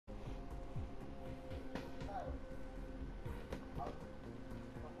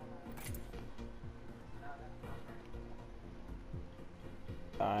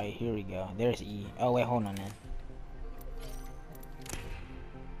Alright, here we go. There's E. Oh, wait, hold on then.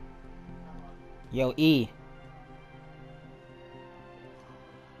 Yo, E.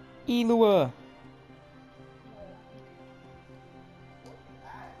 Elewa.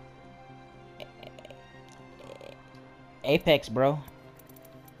 Apex, bro.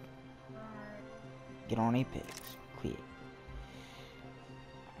 Get on Apex. Quick.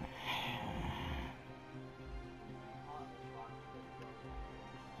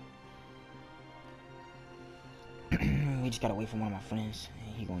 We just gotta wait for one of my friends.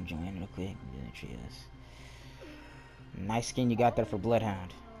 He gonna join real quick. Nice skin you got there for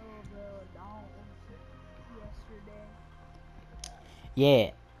Bloodhound.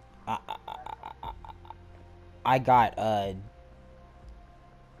 Yeah. I got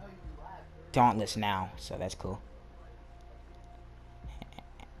Dauntless now, so that's cool.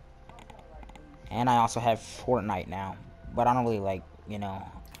 And I also have Fortnite now, but I don't really like, you know,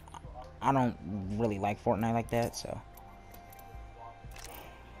 I don't really like Fortnite like that, so.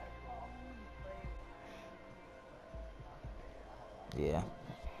 Yeah.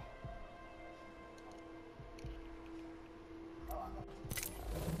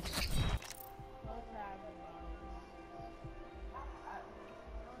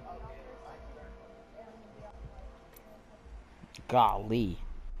 Golly.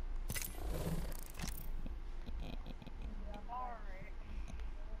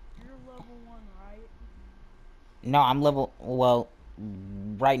 You're level 1, right? No, I'm level, well,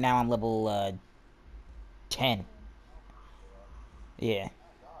 right now I'm level 10. Yeah.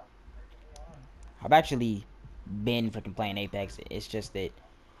 I've actually been freaking playing Apex. It's just that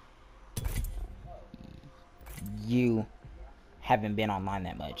you haven't been online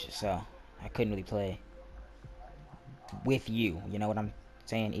that much, so I couldn't really play with you. You know what I'm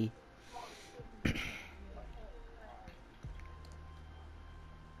saying, E?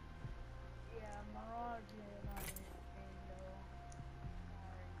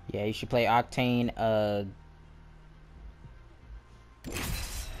 Yeah, you should play Octane.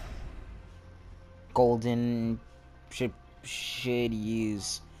 Golden should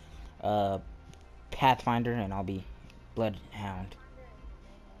use Pathfinder, and I'll be Bloodhound.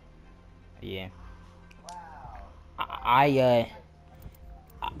 Yeah. I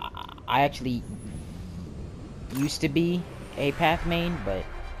actually used to be a Path main, but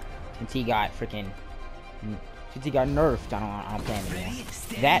since he got nerfed, I don't play him anymore.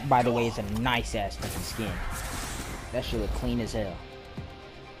 That, by the way, is a nice ass freaking skin. That shit look clean as hell.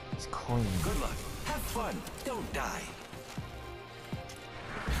 It's clean. Good luck. Have fun. Don't die.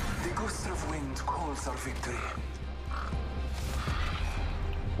 The gust of wind calls our victory.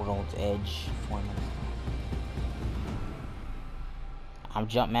 World's Edge. I'm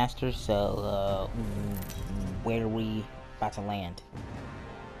Jump Master, so where are we about to land?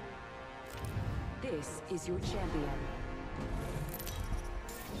 This is your champion.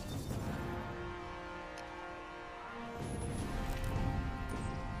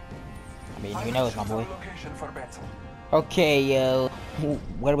 I mean, you know it's my boy. Okay, yo.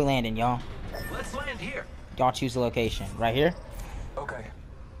 Where are we landing, y'all? Let's land here. Y'all choose the location. Right here? Okay.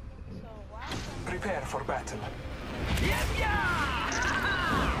 Prepare for battle.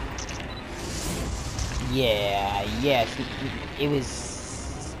 Yeah, yes. It was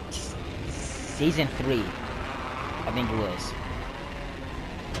season 3. I think it was.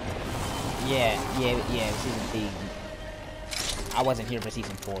 Yeah, it was season 3. I wasn't here for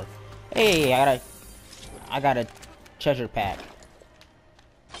season 4. Hey, I got a treasure pack.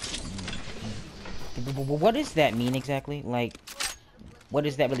 What does that mean exactly? Like, what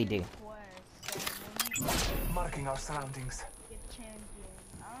does that really do? Marking our surroundings.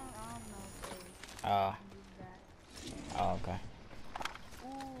 Oh, okay.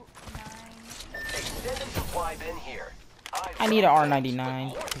 Extended supply bin here. I need an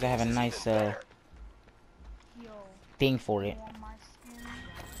R99 because I have a nice thing for it.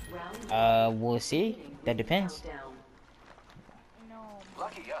 We'll see. That depends.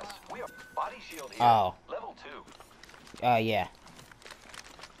 Lucky us. We are body shield here. Oh. Level 2. Yeah. I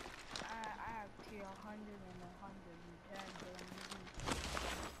have tier 100 and 110, but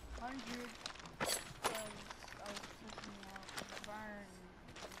I'm using 100 because I was pushing out burn.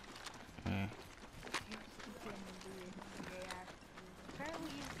 You can do it. They have to.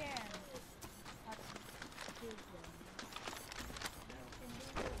 Apparently you can. That's good then.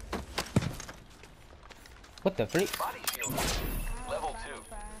 What the freak? Body shield. Level 2.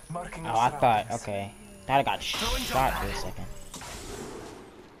 Marking Oh, I thought, okay. Thought I got shot for a second.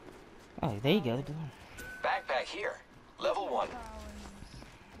 Oh, there you go. Backpack here. Level 1.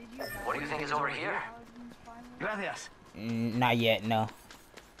 What do you think is over here? Gracias. Not yet, no.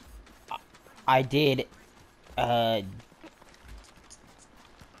 I did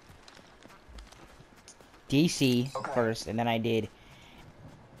DC first, and then I did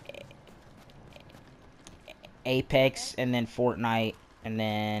Apex, and then Fortnite, and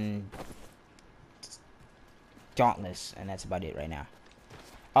then Dauntless, and that's about it right now.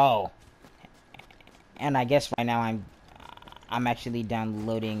 Oh, and I guess right now I'm actually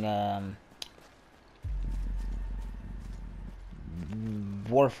downloading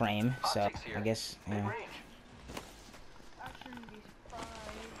Warframe, so I guess yeah. I shouldn't be surprised.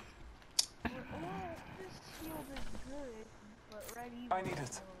 Well, this shield is good, but Red Eagle. I need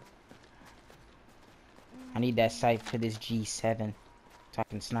it. I need that sight for this G7 so I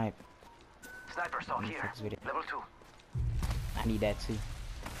can snipe. Sniper stock here. Level 2. I need that too.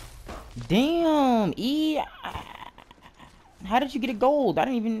 Damn, E. How did you get a gold? I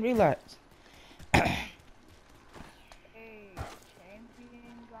didn't even realize. Hey,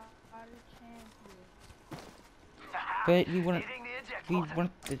 champion got a champion. But we weren't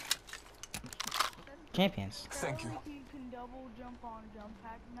the champions. Thank you. You can double jump on jump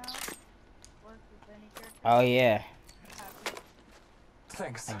pack now. Work with any character. Oh yeah,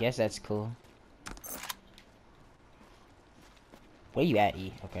 Thanks. I guess that's cool. Where you at,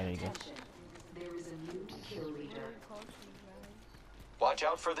 E? Okay, there you go. There is a new kill leader. Watch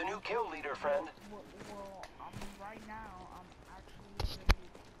out for the new kill leader, friend. Well, right now, I'm actually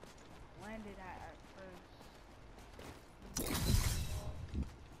landed at first.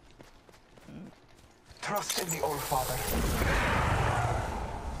 Trust in the All Father.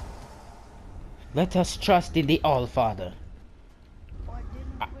 Let us trust in the All Father. Oh, I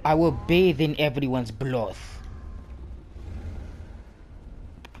didn't put I will it on. bathe in everyone's blood.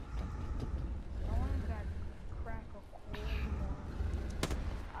 Someone got crack a cold one.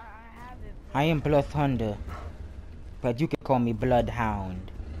 I have it. I am Bloodthunder, but you can call me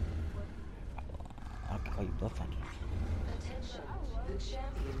Bloodhound. I can call you Bloodthunder. Attention, the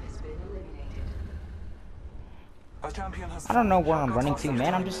champion has been eliminated. A champion has I don't know where I'm fallen. running to,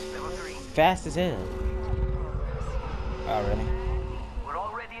 man. I'm just fast as hell. Oh, really? We're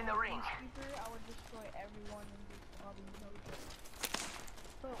already in the ring. Keeper, I would destroy everyone in this lobby.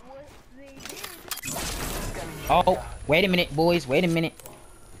 But what they did. Oh, wait a minute, boys. Wait a minute.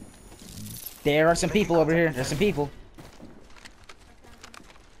 There are some people over here. There's some people.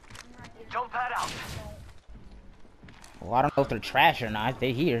 Jump pad out. Well, I don't know if they're trash or not.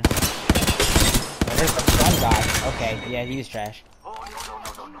 They're here. Oh, there's one guy. Okay, yeah, he was trash. Oh,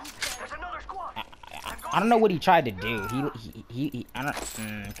 no. There's another squad. I don't know what he tried to do. He I don't.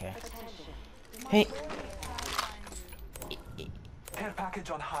 Okay. Hey, Care package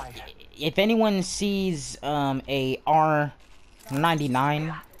on high. if anyone sees a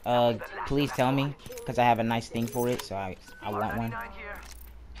R99, please tell me, because I have a nice thing for it. So I want one.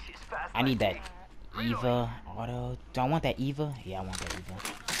 I need that Eva auto. Do I want that Eva? Yeah, I want that Eva.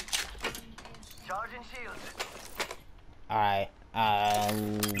 Charging shields. Alright, let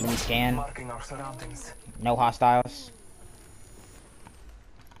me scan. Marking our surroundings. No hostiles.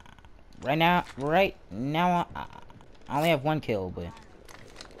 Right now, I only have one kill, but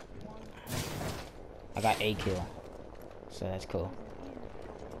I got a kill, so that's cool.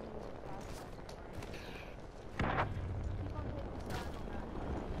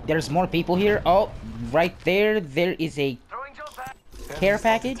 There's more people here. Oh, right there, there is a Throwing jump pad. care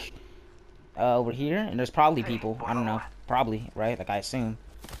package over here, and there's probably people. I don't know, probably, right? Like I assume.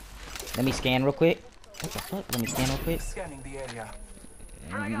 Let me scan real quick. What the fuck? Let me scan real quick. Scanning the area.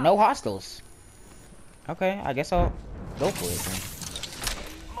 No hostiles. Okay, I guess I'll go for it then.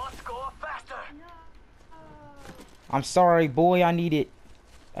 Must go faster. I'm sorry, boy. I need it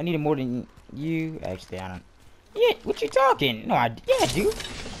more than you. Actually, I don't. Yeah, what you talking? No, yeah, I do.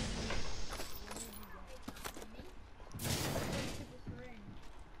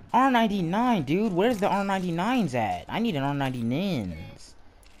 R99, dude. Where's the R99s at? I need an R99s.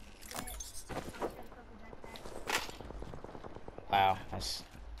 Wow, that's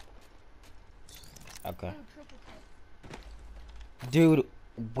okay. Dude,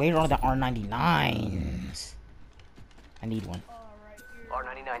 where are the R99s? I need one.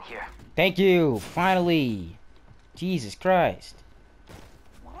 R99 here. Thank you. Finally. Jesus Christ.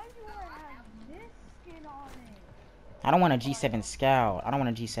 Why do I have this skin on it? I don't want a G7 Scout. I don't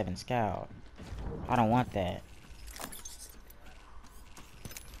want a G7 Scout. I don't want that.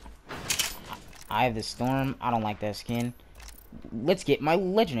 I have the Storm. I don't like that skin. Let's get my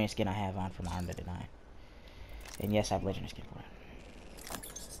legendary skin I have on for my R99. And yes, I have legendary skin for it.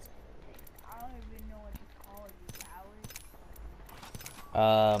 I don't even know what to call you,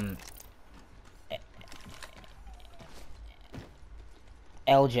 Alex.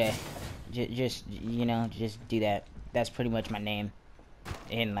 LJ. Just you know, just do that. That's pretty much my name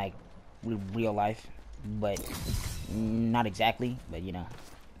in like real life, but not exactly. But you know,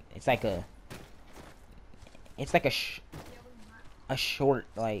 it's like a a short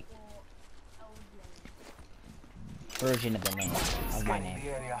like version of the name of my Scanning name.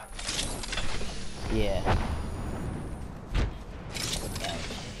 the area. Yeah.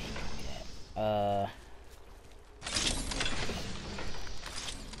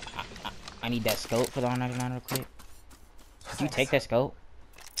 I need that scope for the R99 real quick. Did you take that scope?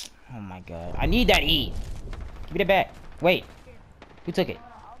 Oh my god. I need that E! Give me that back. Wait. Who took it?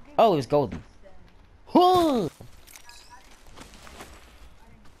 Oh, it was Golden. Huh!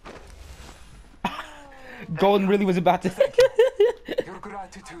 Golden really was about to... Your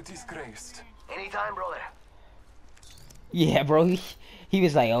gratitude is graced. Anytime, brother. Yeah, bro. He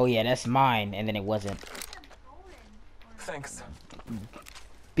was like, oh yeah, that's mine. And then it wasn't. Thanks.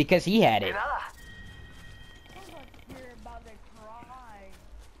 Because he had it.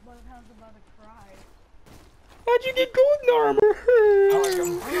 How'd you get golden armor? I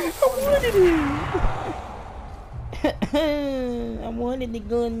wanted it. I wanted the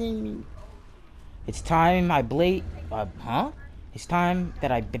golden. It's time I blade. Huh? It's time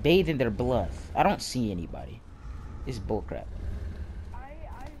that I bathe in their blood. I don't see anybody. This is bullcrap.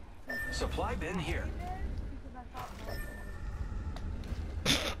 Supply bin here.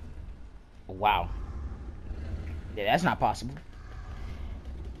 Wow. Yeah, that's not possible.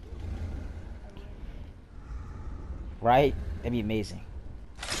 Right? That'd be amazing.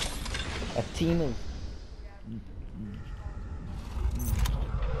 A team of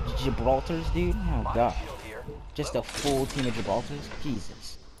Gibraltars, dude? Oh god. Just a full team of Gibraltars?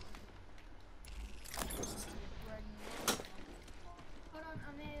 Jesus.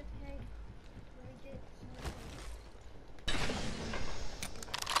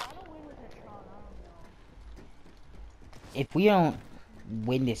 If we don't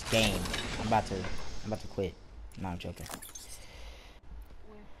win this game, I'm about to quit. No, I'm joking.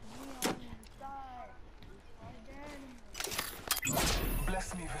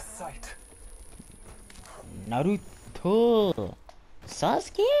 Bless me with sight. Naruto!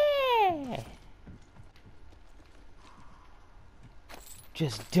 Sasuke!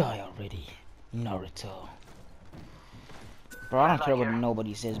 Just die already, Naruto. Bro, I don't care what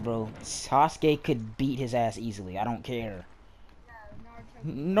nobody says, bro. Sasuke could beat his ass easily. I don't care.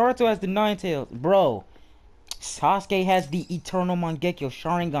 Naruto has the Nine Tails. Bro, Sasuke has the Eternal Mangekyo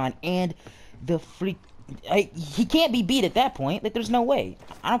Sharingan and the freak... he can't be beat at that point. Like, there's no way.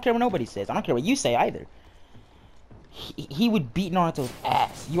 I don't care what nobody says. I don't care what you say either. He would beat Naruto's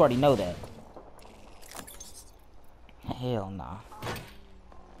ass. You already know that. Hell nah.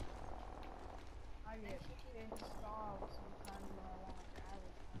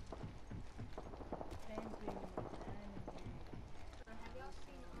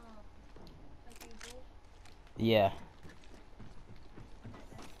 Yeah.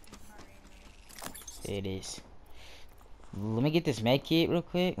 It is. Let me get this med kit real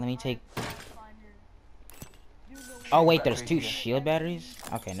quick. Let me take... Oh wait, there's 2 shield batteries?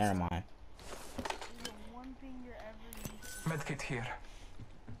 Okay, never mind. Medkit here.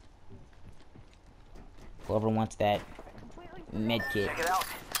 Whoever wants that med kit. Check it out.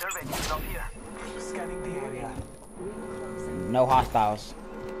 Survey team up here. Scanning the area. No hostiles.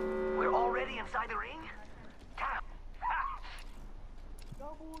 We're already inside the ring?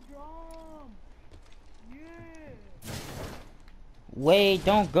 Wait,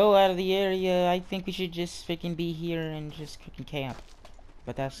 don't go out of the area. I think we should just freaking be here and just freaking camp.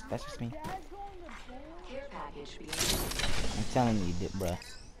 But that's just me. Care package being I'm telling you, bruh.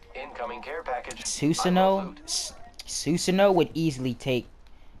 Incoming care package. Susanoo would easily take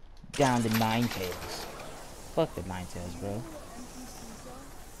down the Nine Tails. Fuck the Nine Tails, bro.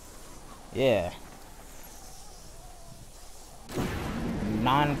 Yeah.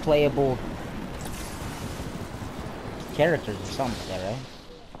 Non-playable characters or something like that, right?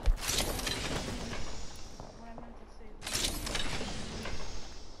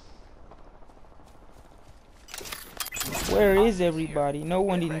 Where is everybody? No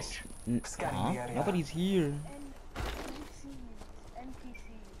one is. Huh? Nobody's here.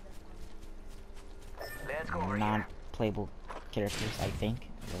 Let's go over here. Non-playable characters, I think.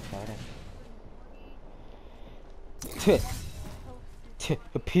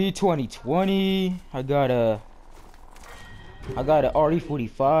 A P2020. I got a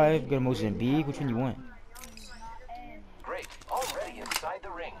RE45. Got a Mozambique. Which one you want? Great. Already inside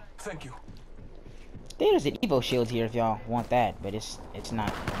the ring. Thank you. There's an Evo shield here if y'all want that, but it's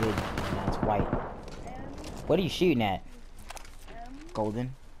not good. You know, it's white. What are you shooting at?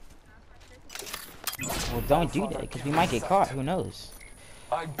 Golden. Well, don't do that, because we might get caught. Who knows?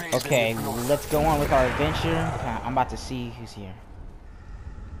 I bathe Okay, in your blood. let's go on with our adventure. I'm about to see who's here.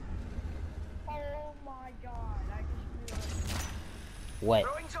 Oh my god, I just realized What?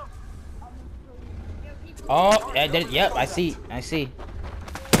 Throwing some. I'm gonna kill you. Yo, keep Oh, yep, I see. I see.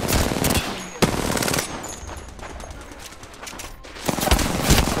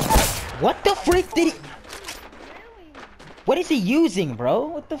 What the freak did he... really. What is he using, bro?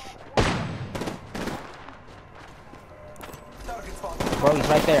 What the f... Target spot. Bro, he's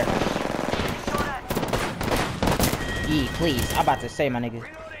right there. E, please. I'm about to say, my nigga.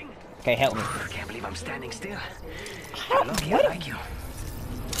 Okay, help me. Can't believe I'm standing still. How, Lucky I what? like you.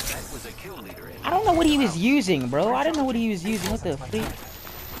 That was a kill leader. I don't know what he was using, bro. I didn't know what he was using. What the freak?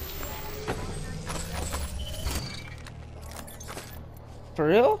 For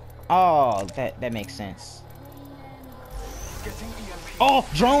real? Oh, that makes sense. Getting EMP. Oh,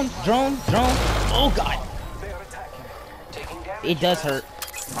 drone. Oh, God. They are attacking. Taking damage. It does hurt.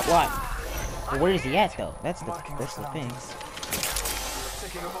 What? But where is he at, though? That's the Marking the thing. surroundings.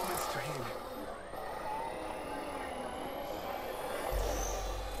 Taking a moment to heal.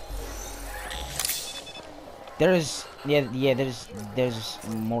 There's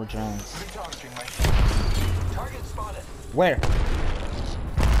more drones. Recharging my Target spotted. Where?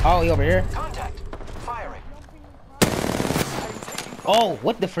 Oh, he over here? Contact. Firing. Oh,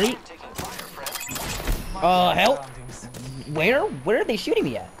 what the freak? Taking fire, friend. Help? surroundings. Where are they shooting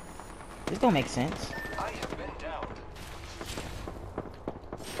me at? This don't make sense. I have been downed.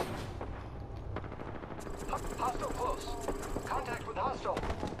 Hostile close. Contact with hostile.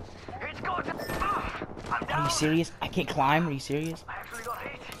 It's going to. I'm Are down. you serious? I can't climb. Are you serious? I actually got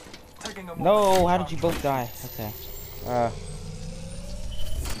hit. Taking a moment No, to how did you recharge. both die? Okay.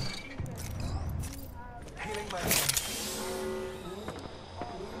 Healing my wounds.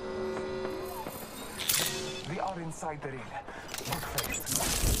 We are inside the ring. Look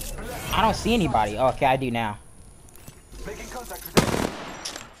face. I don't see anybody. Oh, okay, I do now. Making contact with them.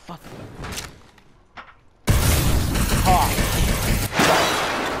 Fuck. Oh.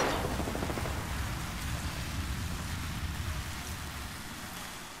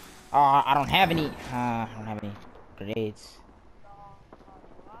 I don't have any. I don't have any grenades.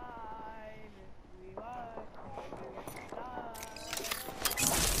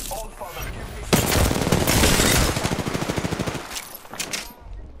 All father, give me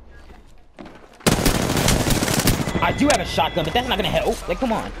I do have a shotgun, but that's not gonna help. Like,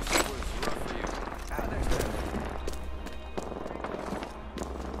 come on.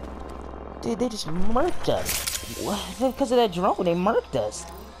 Dude, they just murked us. What? Because of that drone, they murked us.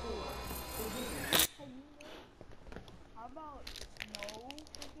 How about no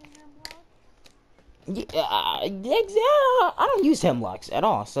freaking hemlock? Yeah, exactly. I don't use hemlocks at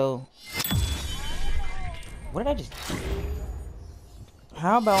all, so... What did I just...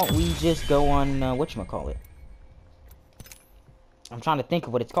 How about we just go on, whatchamacallit? I'm trying to think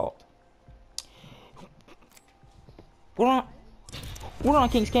of what it's called. We're on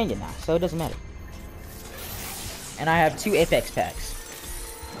Kings Canyon now, so it doesn't matter. And I have 2 Apex packs.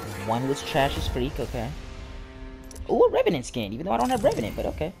 One was trash as freak, okay. Ooh, a Revenant skin, even though I don't have Revenant, but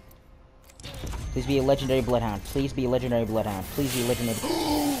okay. Please be a legendary Bloodhound. Please be a legendary Bloodhound. Please be a legendary...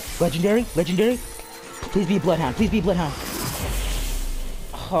 Legendary? Legendary? Please be a Bloodhound. Please be a Bloodhound.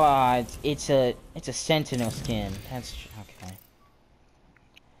 Oh, it's a Sentinel skin. That's... okay.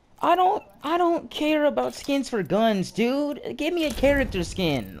 I don't care about skins for guns, dude. Give me a character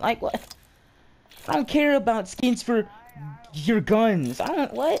skin. Like, what? I don't care about skins for your guns. I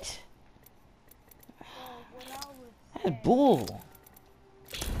don't... what? So what I would say, That's bull.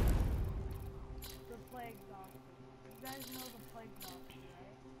 the plague doctor. You guys know the plague doctor,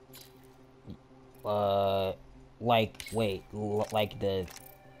 right? Like, wait, like the...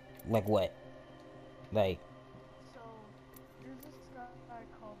 like what? Like... So there's this guy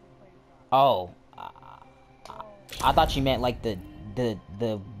called the plague doctor. oh. Oh, I thought you meant like the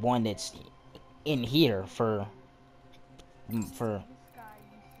one that's in here for this guy used to exist.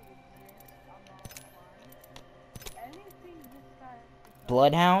 I'm not lying. Anything this guy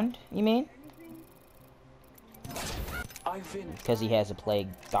Bloodhound, you mean? anything I've been Because he has a plague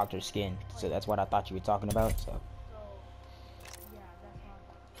doctor skin, so that's what I thought you were talking about. So so yeah, that's not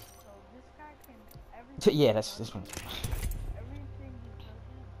so this guy can everything yeah, that's this one. everything he touches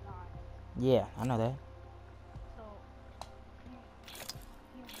dies. Yeah, I know that. So he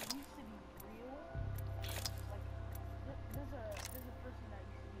used to be real. Like there's a person that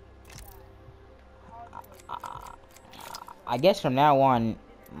used to be that I guess from now on,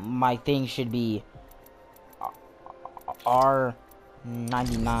 my thing should be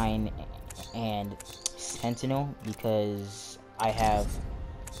R99 and Sentinel because I have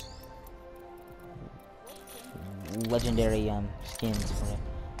legendary skins for it.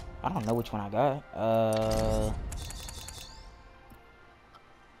 I don't know which one I got.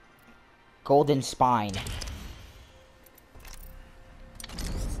 Golden Spine.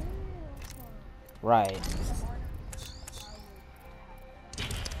 Right.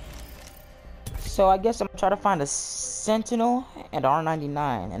 So I guess I'm gonna try to find a Sentinel and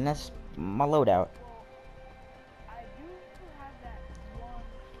R99, and that's my loadout. I do have that one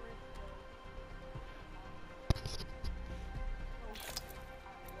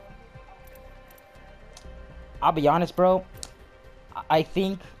I'll be honest, bro. I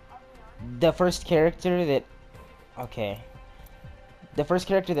think the first character that... Okay. The first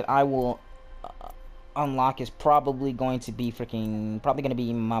character that I will unlock is probably going to be probably going to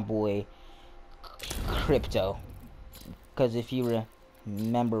be my boy Crypto. Because if you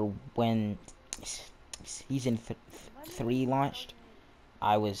remember when Season 3 launched,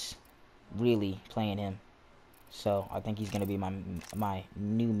 I was really playing him. So I think he's gonna be my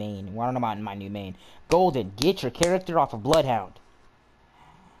new main. Well, I don't know about my new main. Golden, get your character off of Bloodhound.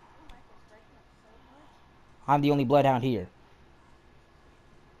 I'm the only Bloodhound here.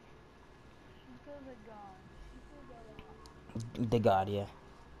 The God, yeah.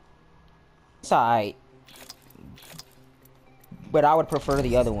 It's alright. But I would prefer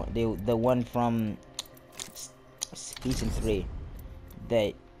the other one, the one from Season 3.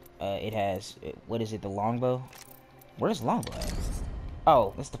 That it has. What is it? The longbow. Where's longbow at?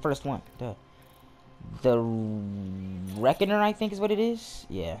 Oh, that's the first one. Duh. The Reckoner, I think, is what it is.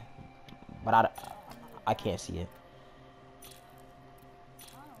 Yeah, but I can't see it.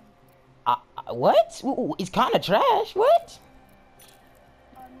 What? It's kind of trash. What?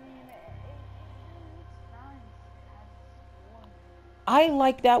 I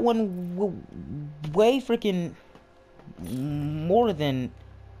like that one way freaking more than...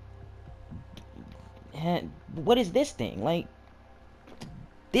 What is this thing? Like,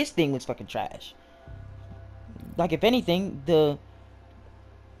 this thing was fucking trash. Like, if anything, the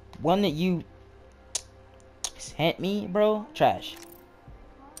one that you sent me, bro, trash.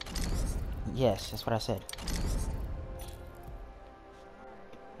 Yes, that's what I said.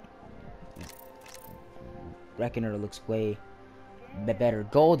 Reckoner looks way better.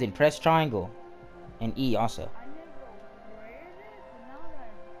 Golden, press triangle. And E also.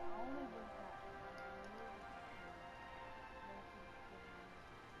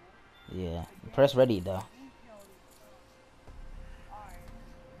 Yeah, press ready though.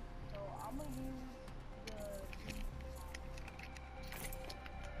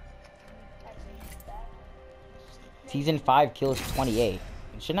 Season 5 kills 28.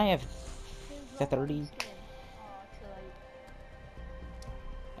 Shouldn't I have 30?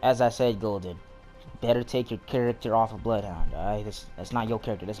 As I said, Golden, better take your character off of Bloodhound. Alright, that's not your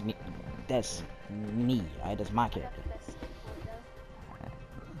character. That's me. That's me. Alright, that's my character.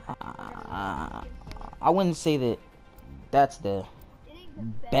 I wouldn't say that that's the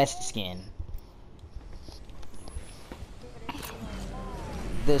best skin.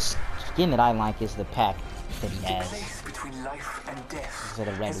 The skin that I like is the pack that he has. The place between life and death So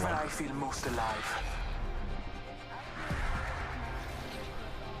the red is where one. I feel most alive.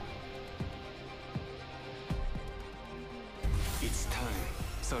 It's time.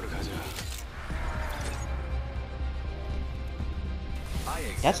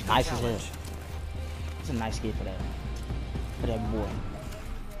 That's nice as hell. It's a nice skin for that boy.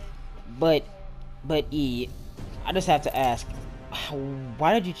 But E, I just have to ask,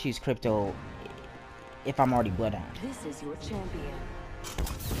 why did you choose Crypto if I'm already Bloodhound? This is your champion.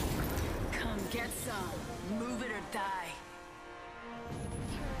 Come get some. Move it or die.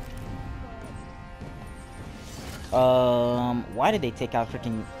 Why did they take out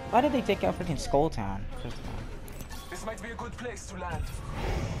freaking Skull Town? This might be a good place to land.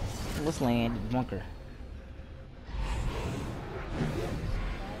 Let's land bunker.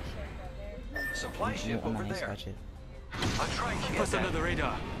 Supply ship I'm over not gonna there. scratch it. I'm trying to get Put under that. the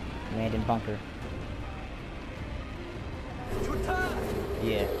radar. Land in bunker.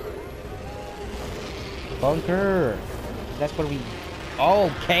 Yeah. Bunker. That's where we...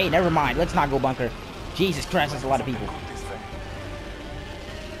 Okay, never mind. Let's not go bunker. Jesus Christ, that's a lot of people.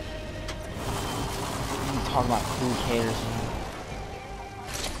 I'm talking about who cares, man.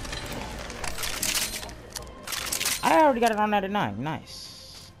 I already got it on that at 9.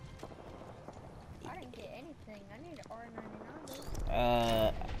 Nice. I didn't get anything. I need an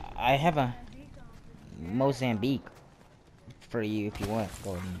R99. I have a Mozambique for you if you want.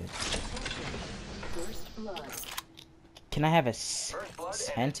 Go ahead and do it. First blood. Can Can I have a First blood.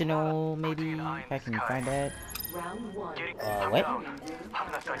 sentinel, maybe? If I can find that. Round one. What? I'm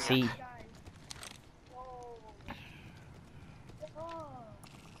not done See? yet. Guys. Whoa. Oh.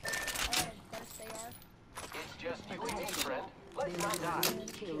 Best they are. It's just you and me, friend. Let's not die.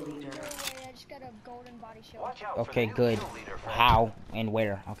 Kill leader. No way, I just got a golden body shield. Watch out Okay, for the good. new kill leader, friend. How and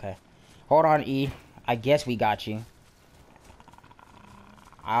where? Okay. Hold on, E. I guess we got you.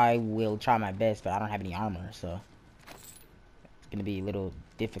 I will try my best, but I don't have any armor, so it's gonna be a little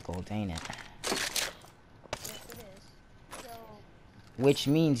difficult, ain't it? Yes, it is. So, Which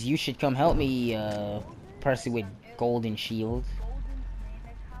means you should come help me, person with golden shield. golden main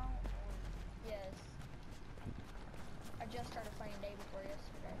account or yes. I just started playing day before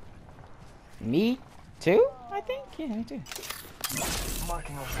yesterday. Me? Too? I think? Yeah, me too.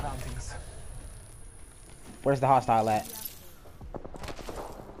 Marking our surroundings. Where's the hostile at?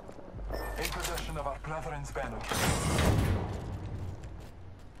 In possession of our brethren's banner.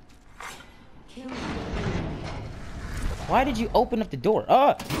 Kill leader. Why did you open up the door?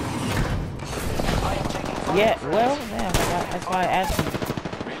 Oh! Yeah, well, yeah, that's why I asked you.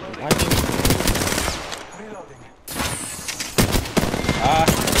 Why did you... Reloading.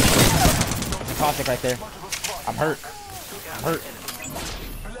 Caustic right there. I'm hurt. I'm hurt.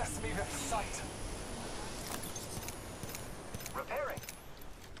 Bless me with sight. Repairing.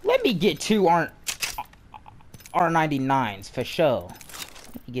 Let me get two R99s for sure.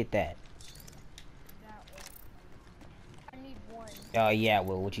 Let me get that. That one. I need one. Oh yeah,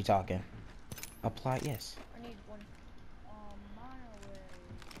 Will, what you talking? Apply, yes. I need one.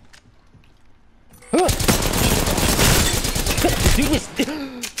 Dude,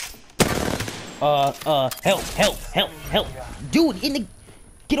 help. Dude,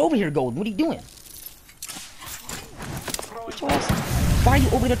 get over here, Golden. What are you doing? Get your ass. Why are you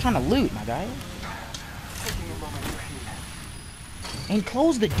over there trying to loot, my guy? Taking a moment to heal. And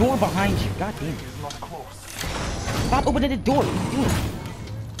close the door behind you. God damn it. Is not close. Stop opening the door. What are you doing?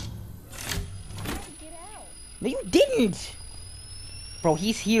 Get out. No, you didn't. Bro,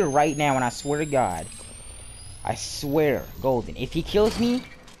 he's here right now, and I swear to God. I swear, Golden. If he kills me,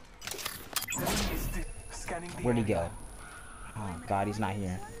 Scanning the where'd he go? area. Oh God, he's not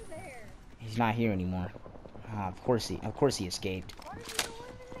here. He's not here anymore. Of course he escaped. Why are you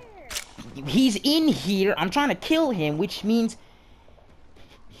going in there? He's in here. I'm trying to kill him, which means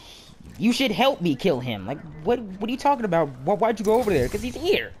you should help me kill him. Like, what are you talking about? Why'd you go over there? Because he's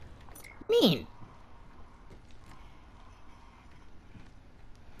here. Mean.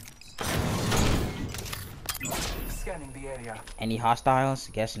 Scanning the area. Any hostiles?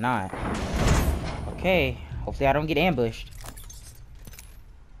 Guess not. Okay. Hopefully I don't get ambushed.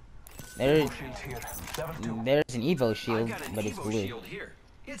 There's Shield here. Level 2. there's an Evo I shield, got an but it's Evo blue. shield here.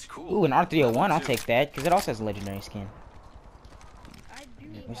 It's cool. Ooh, an R301. I'll Level two. take that because it also has a legendary skin. I do.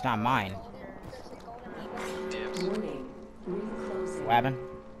 It's not mine. Dibs. Warning. Ring closing. What happened?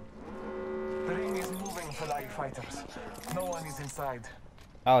 The ring is moving for live fighters. No one is inside.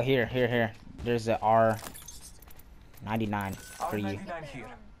 Oh, here. There's a R99 for you. R99 here.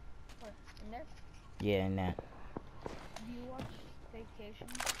 What, in there? Yeah, in that. Do you watch Vacation?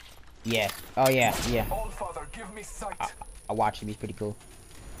 Yeah. Oh, yeah. All Father, give me sight. I watched him. He's pretty cool.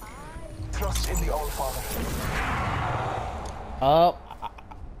 Trust in the All Father. Oh,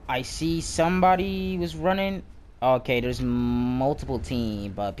 I see somebody was running. Okay, there's multiple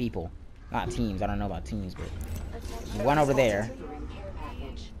people. Not teams. I don't know about teams, but one over there. Triggering care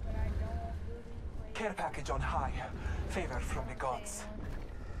package. But I don't really play. Care package on high. Favor from the gods.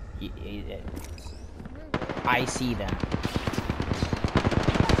 I see them.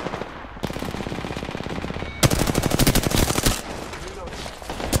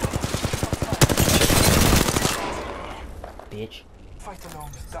 Bitch. Fight alone,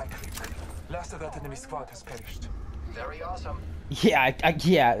 die quick. Last of that enemy squad has perished. Very awesome. Yeah, I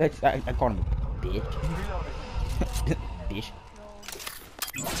called him a bitch. Reloading. Bitch.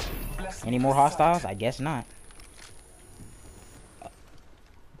 Bless Any me more with sight. hostiles? I guess not.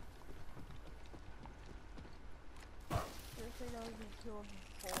 Seriously, those who killed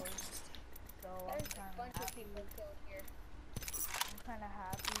before. So I'm There's a kind bunch of of happy. people killed here. I'm kind of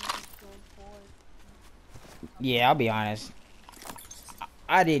happy he killed Ford. Yeah, I'll be honest.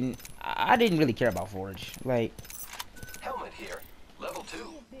 I didn't really care about Forge. Like, Helmet here. Level 2.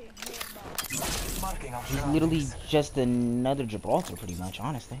 Big hit, but Marking our he's literally surroundings. just another Gibraltar, pretty much,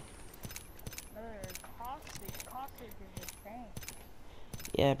 honestly. Caustic is a tank.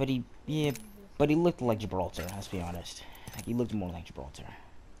 Yeah, but he looked like Gibraltar. Let's be honest. Like, he looked more like Gibraltar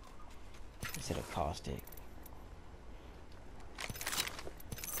instead of Caustic.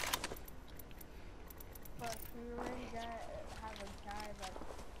 But we already got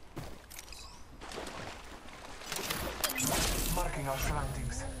checking our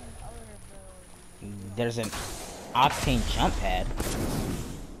surroundings. There's an octane jump pad.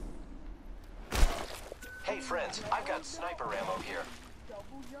 Hey friends, I've got sniper ammo here. Double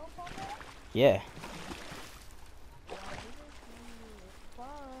jump on that? Yeah, Fun.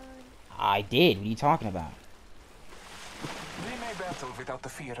 I did. What are you talking about? We may battle without the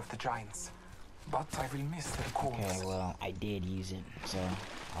fear of the giants, but I will miss their calls. Okay, well, I did use it, so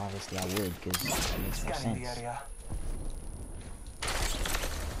obviously I would, because that makes more Scanning the sense. area.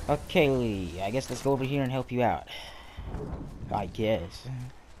 Okay, Lee, I guess let's go over here and help you out. I guess. You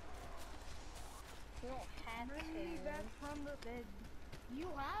don't have to. Back from the bed. You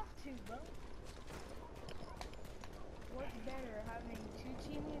have to, bro. What's better, having 2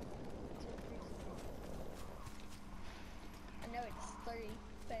 teammates or 3 teammates? I know it's 3,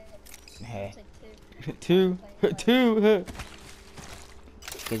 but Hey. it's like 2. Two. Two.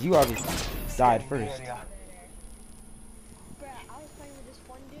 Because you already died Scanning the first. area. Bruh, I was playing with this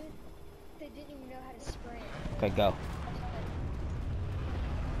one dude that didn't even know how to sprint. Okay, go.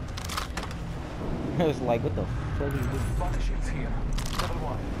 I was like, I was like, what the fuck are you doing? Body shields here. Level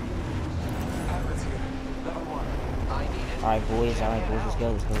 1. Helmets here. Level 1. I need it. Alright, boys, let's go.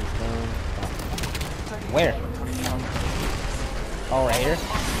 Where? Oh, right here.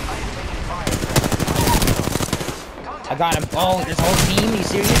 I got him. Oh, this whole team? Are you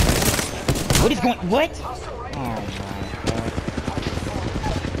serious? What is going? What? Oh my god.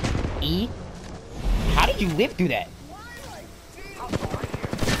 E? How did you live through that?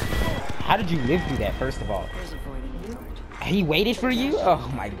 How did you live through that, first of all? He waited for you? Oh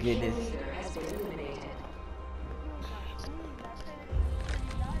my goodness.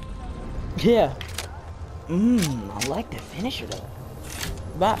 Yeah. I like the finisher though.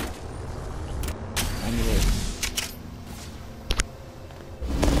 But anyway.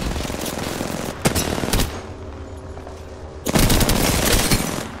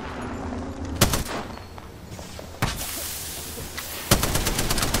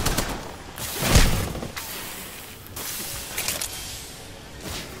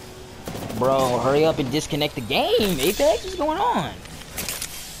 Bro, hurry up and disconnect the game, Apex. What's going on?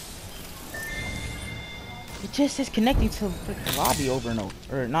 It just says connecting to the lobby over and over.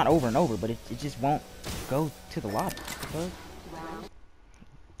 Or not over and over, but it just won't go to the lobby. What the fuck?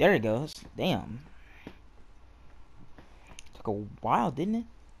 There it goes. Damn. Took a while, didn't it?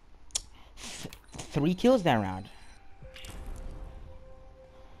 3 kills that round.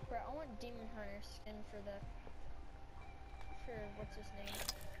 bro, I want Demon Hunter skin for the, what's his name?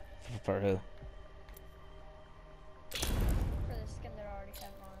 For who? For the skin that I already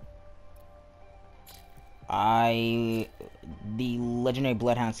have on. The legendary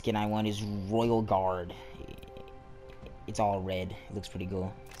bloodhound skin I want is Royal Guard. It's all red. It looks pretty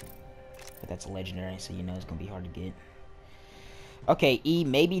cool. But that's legendary, so you know it's gonna be hard to get. Okay, E,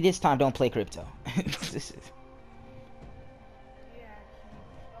 maybe this time don't play crypto. This is... Yeah,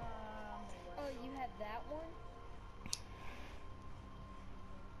 Oh, you had that one?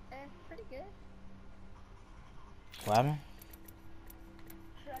 Pretty good. What happened?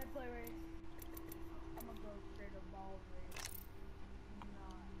 should I play race? I'm gonna go straight up ball race.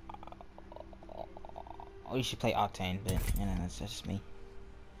 Oh, you should play Octane, but you know that's just me.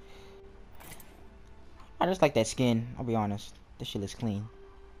 I just like that skin. I'll be honest. This shit looks clean.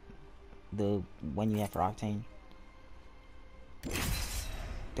 The one you have for Octane.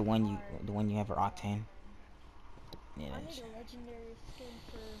 The one you have for Octane. Yeah, I that's... need a legendary skin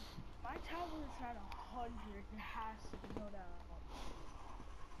for. My tablet's at 100. It has to be, no doubt.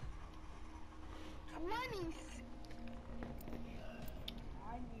 Money! I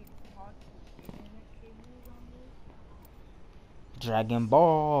need constant internet cables on this. Dragon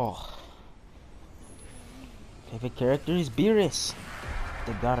Ball. Favorite character is Beerus,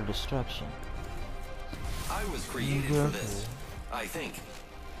 the god of destruction. I was created for this. I think.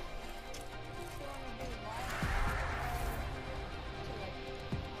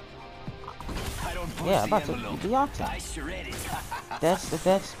 I don't push Yeah, the about to envelope. the Octane. I shred it. That's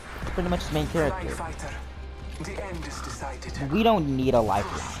pretty much the main Flying character. fighter. The end is decided. We don't need a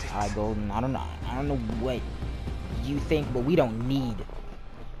lifeline. Alright, Golden. I don't know what you think, but we don't need.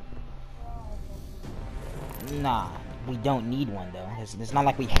 Nah, we don't need one though. It's not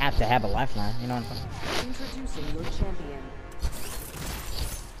like we have to have a lifeline. You know what I'm saying? Introducing your champion.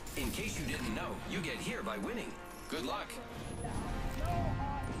 In case you didn't know, you get here by winning. Good luck.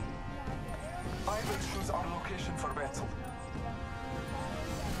 I will choose our location for battle.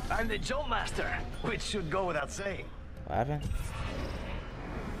 I'm the jump master, which should go without saying. What happened?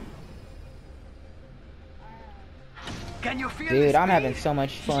 Can you feel Dude, this I'm having beat? so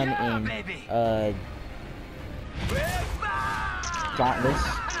much fun Yeah, in baby. uh Whip-a! Dauntless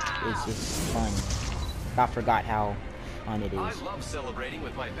is fun. I forgot how fun it I is. love celebrating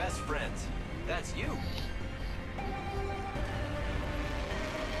with my best friends. That's you.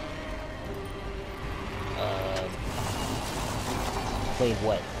 Played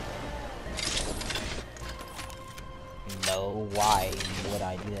what? No, why would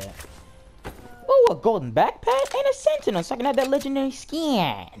I do that? Oh, a golden backpack and a sentinel, so I can have that legendary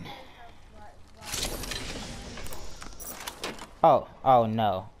skin. Oh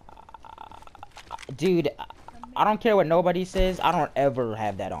no. Dude, I don't care what nobody says, I don't ever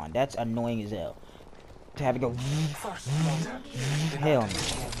have that on. That's annoying as hell. To have it go First blood. hell no.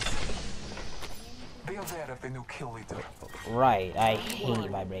 Be aware of the new kill leader. Right, I hate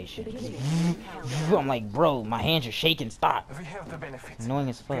vibrations. I'm like, bro, my hands are shaking, stop. We have the benefits. Annoying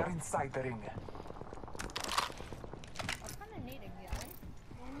as We fuck. are inside the ring.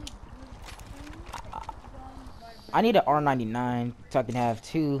 I need an R99 so I can have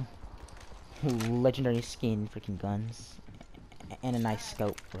 2 legendary skin freaking guns and a nice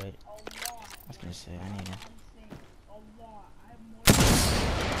scope for it. I was gonna say, I need a...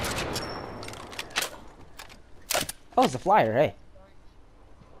 Oh, it's a flyer, hey.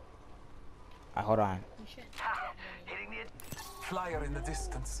 Hold on. Hitting the Flyer in the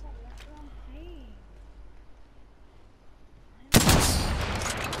distance.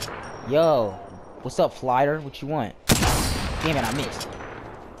 Yo, what's up, flyer? What you want? Damn it, I missed.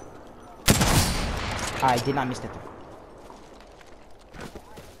 I did not miss that.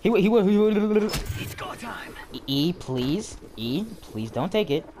 He It's go time. E, please. E, please don't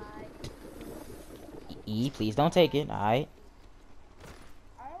take it. E, please don't take it. Alright.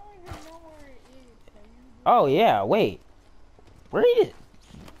 I don't even know where it is. Oh, yeah, wait. Where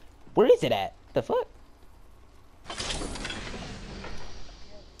is it at? The fuck?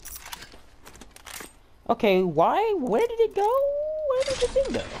 Okay, why? Where did it go? Where did the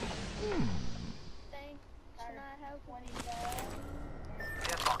thing go?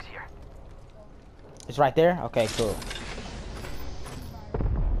 gas box here. It's right there? Okay, cool.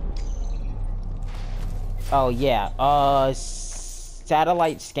 Oh, yeah.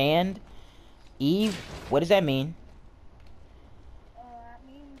 Satellite scanned. Eve, what does that mean? That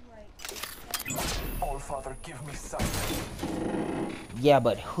means like. All Father, give me sight. Yeah,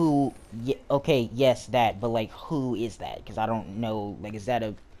 but who? Yeah, okay, yes, that. But like, who is that? Because I don't know. Like, is that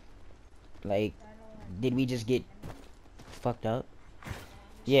a? Like, did we just get fucked up?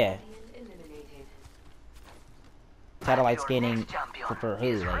 Yeah. Satellite scanning for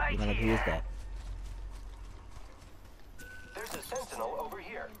who? Like, you know, like, who is that? There's a sentinel over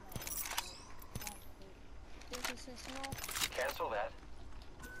here. Cancel that.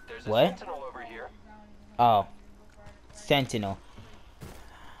 There's a What? sentinel over here. Oh, Sentinel.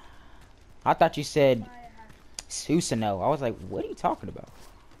 I thought you said Susanoo. I was like, what are you talking about?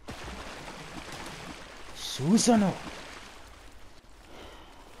 Susanoo.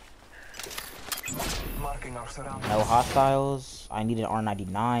 Marking our surroundings. No hostiles. I need an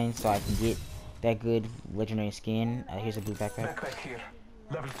R99 so I can get that good legendary skin. Here's a blue backpack. Backpack here.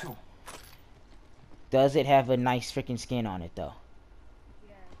 Level 2. Does it have a nice freaking skin on it though?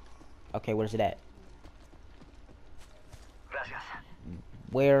 Okay, where's it at? Gracias.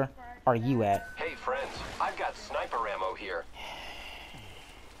 Where are you at? Hey friends, I've got sniper ammo here.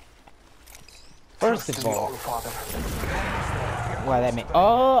 First of all, All Father. why that mean?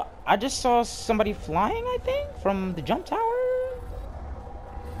 Oh, I just saw somebody flying, I think, from the jump tower.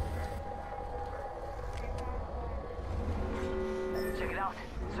 Check it out.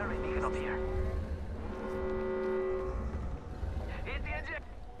 Survey beacon up here. Hit the eject.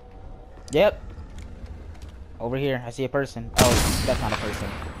 Yep. Over here, I see a person. Oh, that's not a person.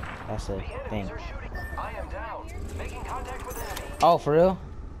 That's a The thing. enemies are shooting. I am down. Making contact with enemy. Oh, for real?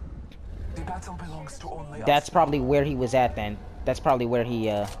 The battle belongs to only That's us. probably where he was at then. That's probably where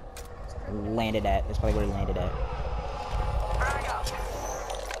he landed at. That's probably where he landed at. Frag out.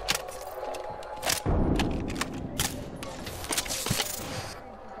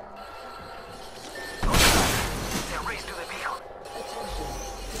 They're race to the beacon.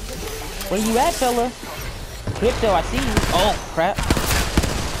 Where you at, fella? Crypto, I see you. Oh, crap.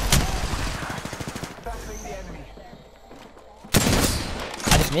 Battling the enemy.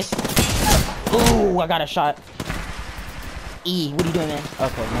 I just missed. Ooh, I got a shot. E, what are you doing, man?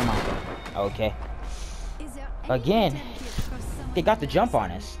 Okay, never mind. Okay. Again, they got the jump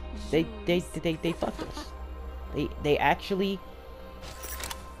on us. They fucked us. They actually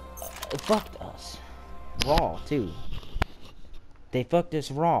fucked us. Raw, too. They fucked us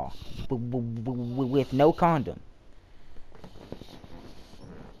raw. With no condom.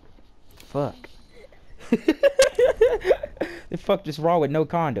 Fuck. The fuck just raw with no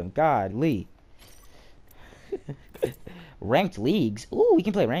condom? God, Lee. Ranked leagues. Ooh, we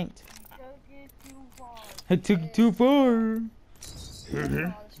can play ranked. Took it too far. I took it too far.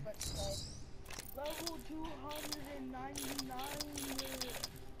 Level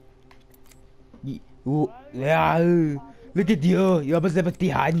 299. Ooh, yeah. Look at you. You're almost level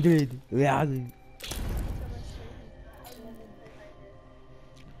 300. Yeah.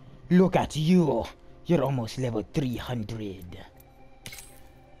 Look at you. You're almost level 300.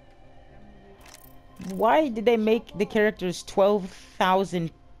 Why did they make the characters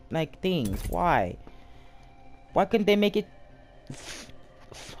 12,000 like things? Why? Why couldn't they make it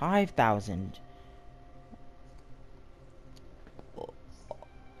 5,000?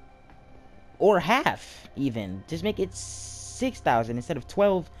 Or half, even. Just make it 6,000 instead of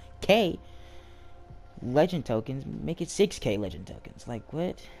 12K legend tokens. Make it 6K legend tokens. Like,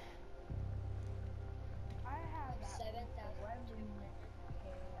 what? I have 7,000.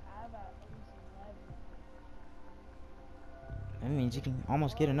 I have at least 11. That means you can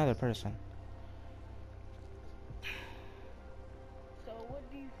almost get another person. So what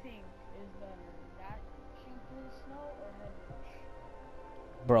do you think is better? That cheapest snow or head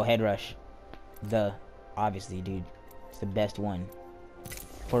rush? Bro, head rush. Obviously, dude. It's the best one.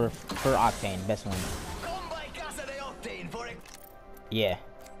 For Octane, best one. Come by Casa de Octane for a Yeah.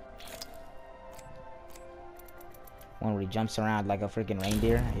 One where he jumps around like a freaking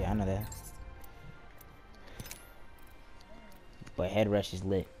reindeer. Yeah, I know that. But head rush is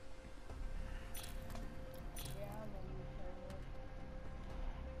lit. Yeah, I'm gonna use head rush.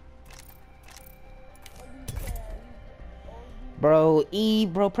 What do you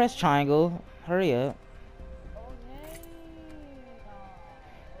say? Bro, press triangle. Hurry up. Okay.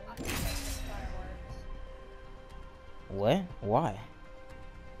 I think that's fireworks. What? Why?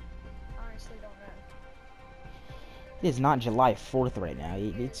 Honestly, don't know. It is not July 4th right now.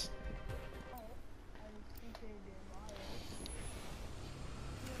 It's... I just think they did mine.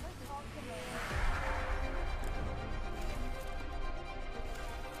 Let's talk about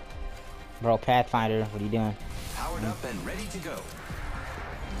Bro, Pathfinder, what are you doing? powered up and ready to go.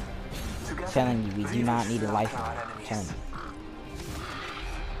 Together, Telling you, we do not need a will life. outnumber our enemies. Telling you.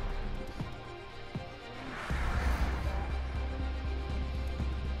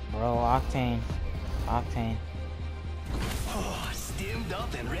 Bro, Octane. Octane. Oh, steamed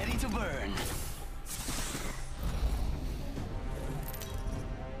up and ready to burn.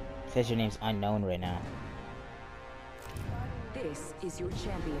 Says your name's unknown right now. This is your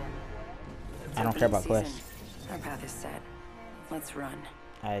champion. I don't care about quests. Our path is set. Let's run.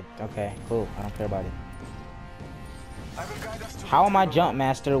 Okay, cool. I don't care about it. I will guide us to How the am I table. jump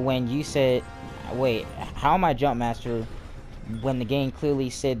master when you said... Wait, how am I jump master when the game clearly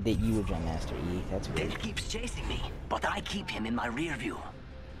said that you were jump master, E? That's weird. Dave keeps chasing me, but I keep him in my rear view.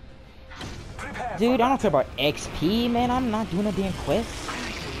 Prepare Dude, for I don't care about XP, man. I'm not doing a damn quest. I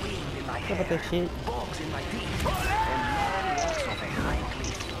like the wind in my I don't care about hair, that shit. bugs in my teeth, and long walks of a high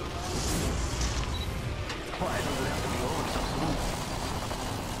cliff. Why does it have to be all so smooth?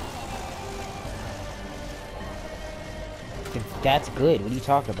 That's good. What are you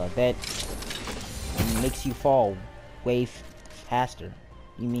talking about? That makes you fall way faster.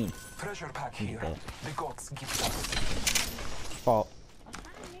 You mean treasure pack Look here. at that. The gods give us. fall?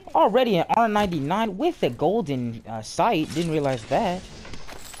 Already an R99 with the golden sight. Didn't realize that.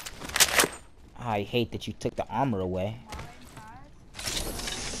 I hate that you took the armor away.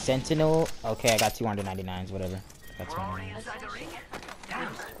 Sentinel. Okay, I got 299s. Whatever. I got 299s. Inside the ring?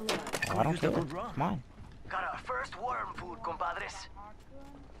 Damn. Oh, I don't Used a care. good run. Come on. Got our first worm food, compadres.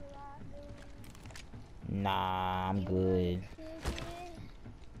 Nah, I'm good.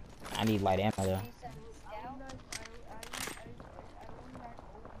 I need light ammo though.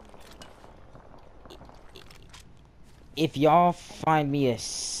 If y'all find me a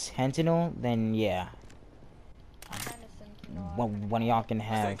sentinel, then yeah. One of y'all can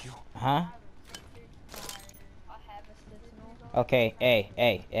have. Thank you. Huh? Okay,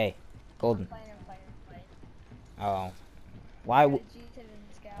 hey. Golden. Oh. Why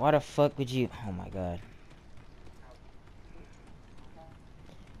the fuck would you? Oh my god.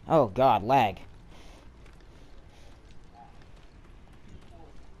 Oh god, lag.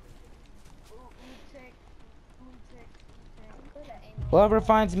 Whoever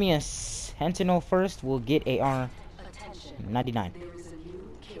finds me a sentinel first will get a R99. There is a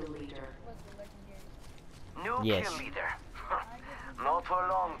new kill leader. New Yes. kill leader. Not for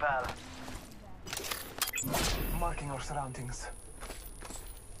long, pal. Marking our surroundings.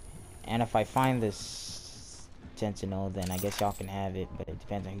 And if I find this sentinel, then I guess y'all can have it, but it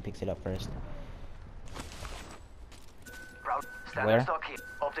depends on who picks it up first. Route. Standard Where? stock here.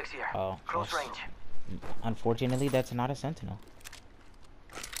 Optics here. Oh, Close that's- range. Unfortunately, that's not a sentinel.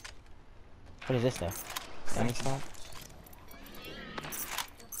 What is this though? Standard stock?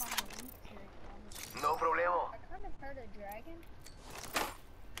 No problemo. I kind of heard a dragon.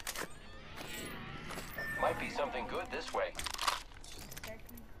 Might be something good this way.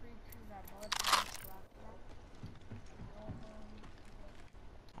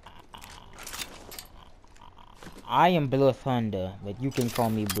 I am Blood Thunder, but you can call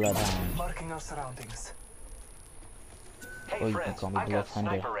me Bloodhound. Marking our surroundings. Or Hey you can friends, call me I've Blood got Thunder.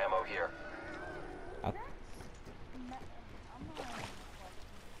 sniper ammo here.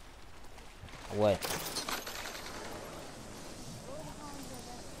 What?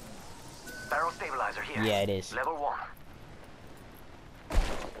 Barrel stabilizer here. Yeah, it is. Level 1.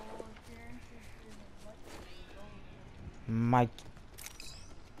 My...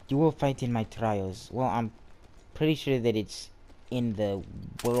 You will fight in my trials. Well, I'm pretty sure that it's in the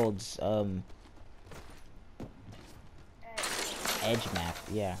world's, edge map.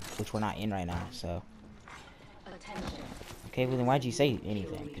 Yeah, which we're not in right now, so... Attention. Okay, well then why'd you say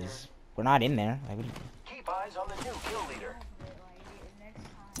anything? Because we're not in there. Like, what Keep eyes on the new kill leader.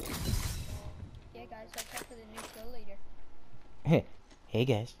 Yeah, guys, watch out for the new kill leader. do you... Hey,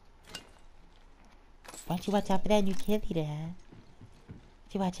 guys. Why don't you watch out for that new kid leader, huh? Why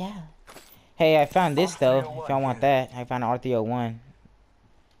don't you watch out? Hey, I found this, though. If y'all want that. I found an R301.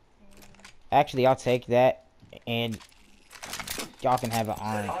 Actually, I'll take that. And... y'all can have an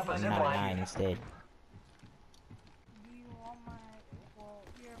R99 instead.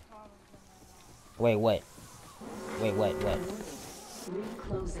 Wait, what? Wait, what? Ring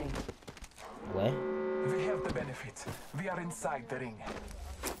closing. What? We have the benefit. We are inside the ring.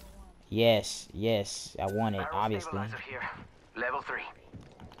 Yes, I want it, Barrel obviously. stabilizer here. Level 3.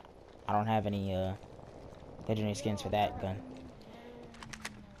 I don't have any, legendary skins for that gun.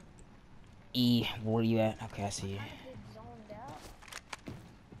 E, where you at? Okay, I see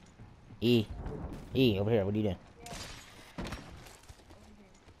you. E, over here, what are you doing?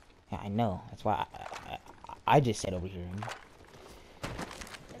 Yeah, I know, that's why I just said over here.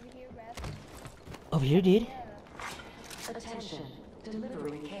 Over here, Beth. Over here, dude? Attention.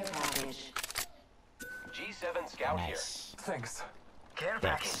 Delivering care package. G7 scout here. Nice. Thanks. Care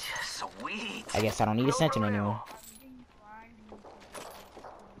Thanks. package. Sweet. I guess I don't need a sentinel anymore.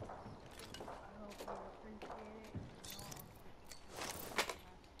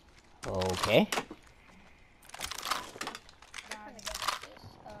 Okay.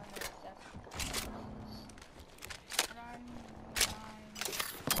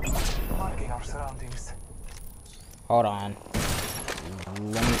 Marking our surroundings. Hold on.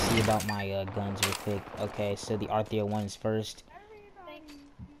 Let me see about my guns real quick. Okay, so the R301 is first.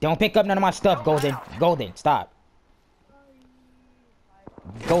 Don't pick up none of my stuff, Golden. Golden, stop.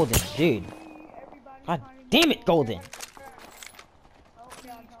 Golden, dude. God damn it, Golden.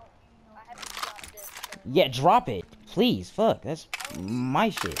 Yeah, drop it. Please, fuck. That's my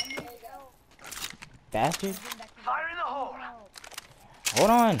shit. Bastard. Fire in the hole. Hold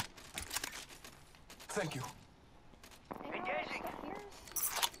on. Thank you. Engaging.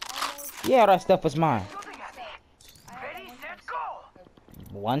 Yeah, all that stuff was mine. Shooting at me. Ready, set, go.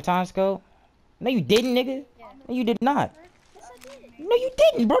 One time scope? No, you didn't, nigga. No, you did not. No, you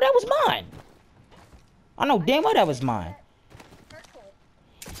didn't, bro. That was mine. I know damn well that was mine.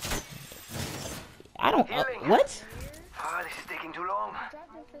 I don't. What? Ah, this is taking too long.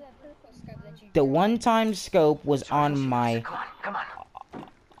 The one-time scope was on my Come on.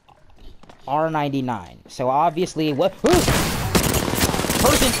 R99. So obviously, what?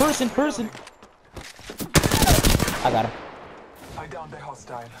 Person. I got him. I downed the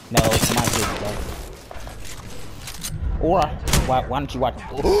hostile. No, it's my shit, bro. Or why don't you watch?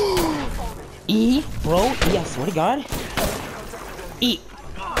 E, bro. E, I swear to God. E.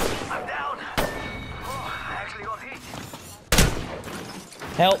 I'm down. Oh, I actually got hit.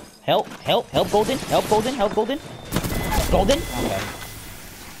 Help, Golden. Golden? Okay.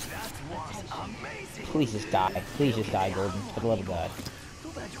 Please just die, Golden. For the love of God.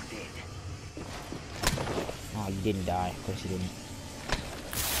 Oh, you didn't die. Of course you didn't.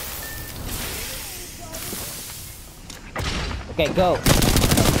 Okay, go.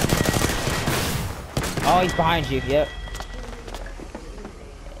 Oh, he's behind you. Yep.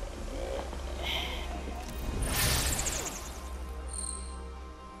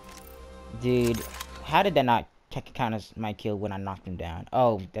 Dude, how did that not count as my kill when I knocked him down?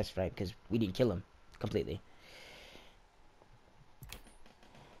 Oh, that's right, because we didn't kill him completely.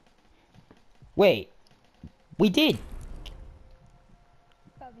 Wait, we did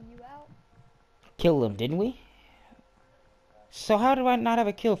Probably you out. kill him, didn't we? So how do I not have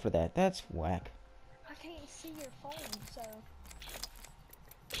a kill for that? That's whack. I can't see your phone, so.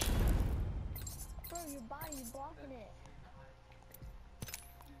 Bro, your body's blocking it.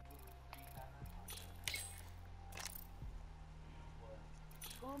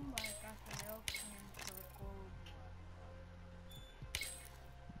 Oh my gosh, I opened circle.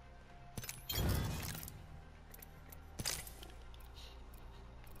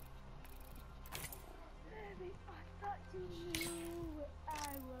 Baby, I thought you knew I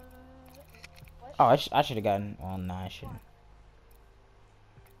was. What? Oh, I should have gotten. Well, no, I shouldn't.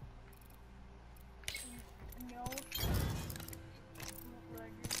 No. Bootlegger is my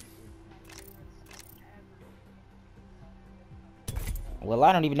favorite skin ever. Well,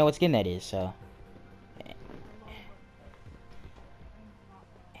 I don't even know what skin that is, so.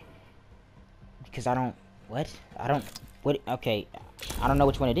 Because I don't. What? I don't. What? Okay. I don't know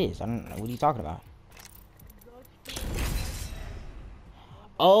which one it is. I don't know. What are you talking about?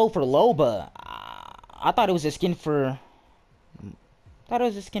 Oh, for Loba. I thought it was a skin for. I thought it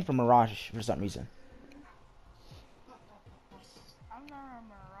was a skin for Mirage for some reason. I'm not a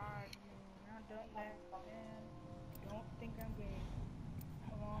mirage, man. I don't man. Don't think I'm gay.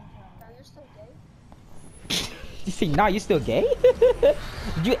 A long time. Bro, you're still gay? You say, nah, you still gay?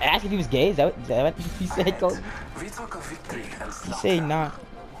 Did you ask if he was gay? Is that what you said, Cole? We talk of victory and You slaughter. say nah.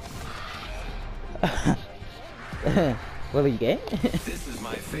 Well, are you gay? This is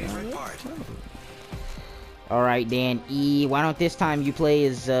my favorite part. Alright, then, E, why don't this time you play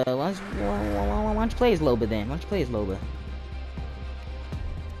as, why don't you play as Loba then? Why don't you play as Loba?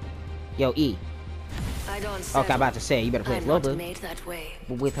 Yo, E. I don't Okay, settle. I'm about to say, you better play as I'm not Loba. made that way.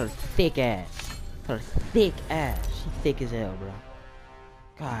 But with her thick ass. Her thick ass. She thick as hell, bro.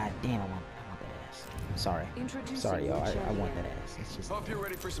 God damn, I want that ass. Sorry. Sorry, y'all. I want that ass. It's just Hope you're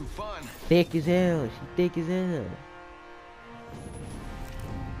ready for some fun. thick as hell. She thick as hell.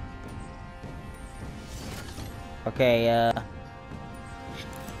 Okay, I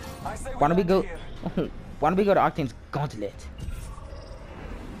say why don't we go? land here. Why don't we go to Octane's Gauntlet?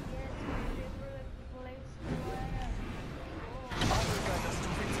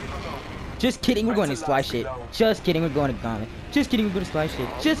 Just kidding, we're going to Splash shit. Just kidding, we're going to Gauntlet. Just kidding, we're going to Splash shit.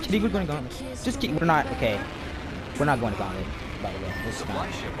 Just kidding, we're going to Gauntlet. Just kidding, we're not. Okay, we're not going to Gauntlet. By the way, this is fine.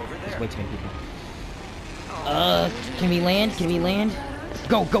 There's way too many people. Can we land? Can we land?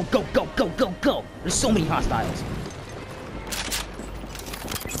 Go, go, go, go, go, go, go! There's so many hostiles.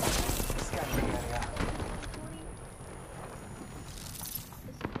 Scanning area.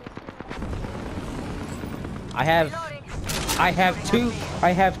 I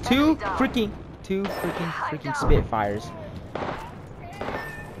have two freaking Spitfires.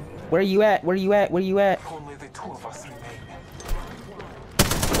 Where you at? Where you at? Where you at? Only the two of us remain.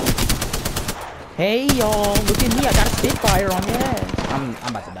 Hey y'all, look at me, I got a Spitfire on your ass. I'm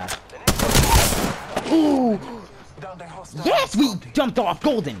about to die. Ooh! Down the hostile. Yes, we jumped off!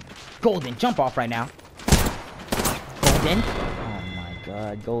 Golden! Golden, jump off right now. Golden? Oh my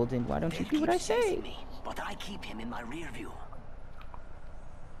god, Golden, why don't you do what I say? Me, but I keep him in my rear view.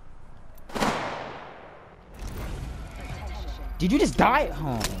 Did you just die?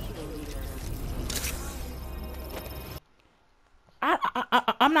 Oh.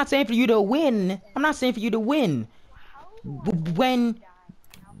 I'm not saying for you to win. I'm not saying for you to win. When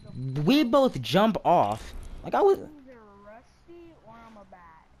we both jump off, like I was. Either rusty or I'm a bad.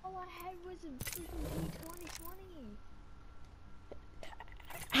 All I had was a freaking 2020.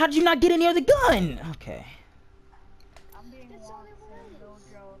 How did you not get any other gun? Okay. I'm being That's lost all there and no was.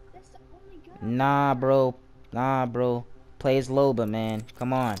 joke. That's the only gun. Nah, bro. Nah, bro. Play as Loba, man.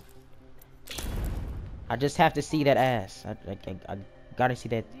 Come on. I just have to see that ass. I gotta see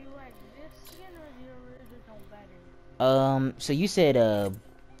that. Do you like this skin or the original better? So you said,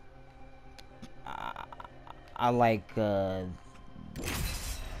 I like, that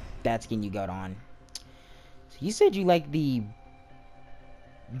skin you got on. So you said you like the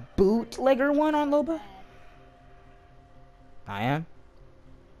bootlegger one on Loba? I am?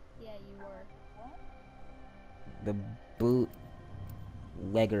 Yeah, you were. The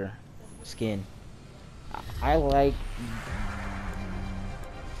bootlegger skin. I like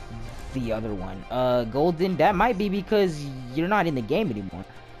the other one. Golden, that might be because you're not in the game anymore.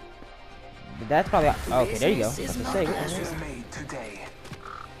 But that's probably okay, there you go. Business is That's to say. This is made today.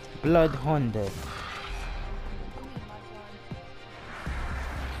 Blood Honda.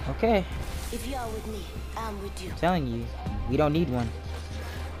 Okay, If you're with me, I'm with you. I'm telling you, we don't need one.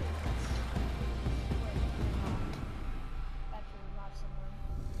 Actually, not someone.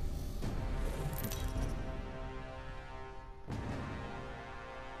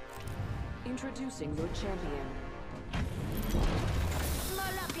 Introducing your champion.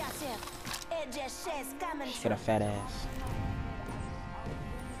 She got a fat ass.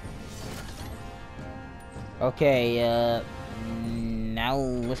 Okay, now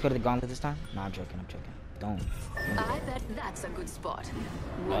let's go to the gauntlet this time. No, I'm joking. I'm joking. Don't. I bet that's a good spot.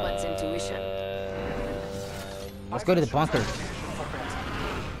 Woman's intuition. Let's go to the bunker.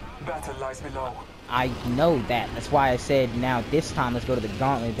 Battle lies below. I know that. That's why I said now this time let's go to the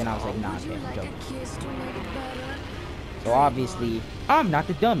gauntlet. Then I was like, nah, Would you okay, I'm like joking. a kiss to make it better? So obviously, I'm not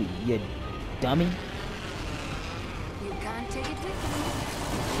the dummy. You dummy. You can't take it with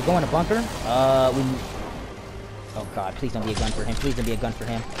you. We go in a bunker. Oh God, please don't be a gun for him. Please don't be a gun for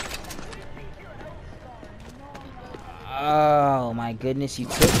him. Oh my goodness, you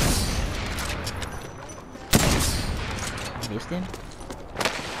took. I missed him.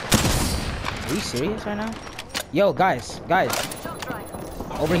 Are you serious right now? Yo, guys.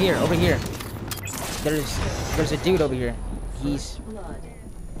 Over here. There's a dude over here. He's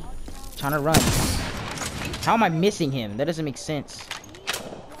trying to run. How am I missing him? That doesn't make sense.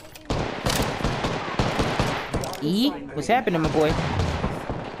 E? What's happening, my boy?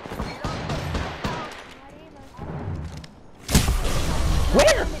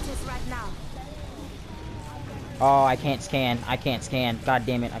 Where? Oh, I can't scan. God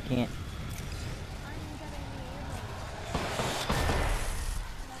damn it, I can't.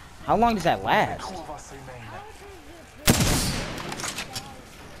 How long does that last?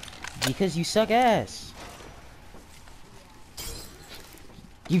 Because you suck ass.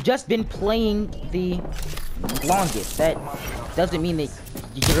 You've just been playing the longest. That doesn't mean that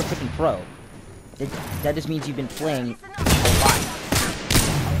you're a freaking pro. That just means you've been playing a lot.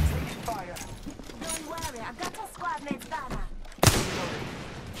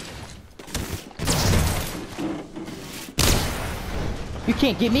 You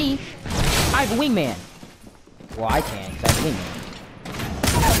can't get me. I have a wingman. Well, I can, 'cause I have a wingman.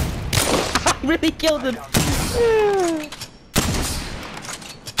 I really killed him.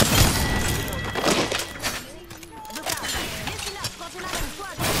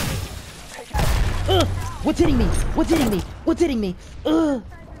 What's hitting me?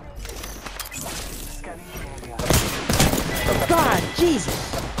 God, Jesus.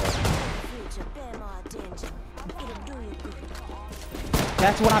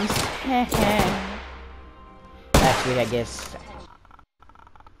 That's what I'm saying. Actually, I guess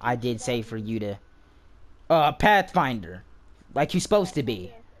I did say for you to Pathfinder, like you're supposed to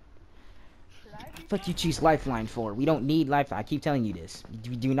be. What you choose Lifeline for? We don't need Lifeline. I keep telling you this.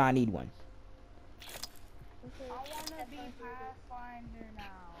 We do not need one. I wanna be Pathfinder now.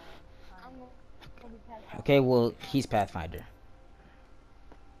 I'm gonna be Pathfinder. Okay, well, he's Pathfinder.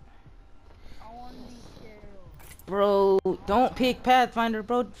 I wanna be Cheryl. Bro, don't pick Pathfinder,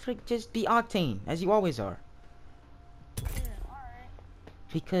 bro. Frick, just be Octane, as you always are. Yeah, alright.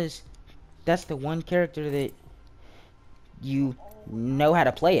 Because that's the one character that you know how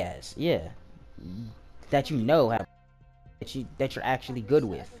to play as. Yeah. That you know how that you're actually good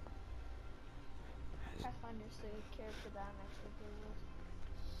with. Pathfinder's the character that I'm actually good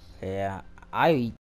with. Yeah. I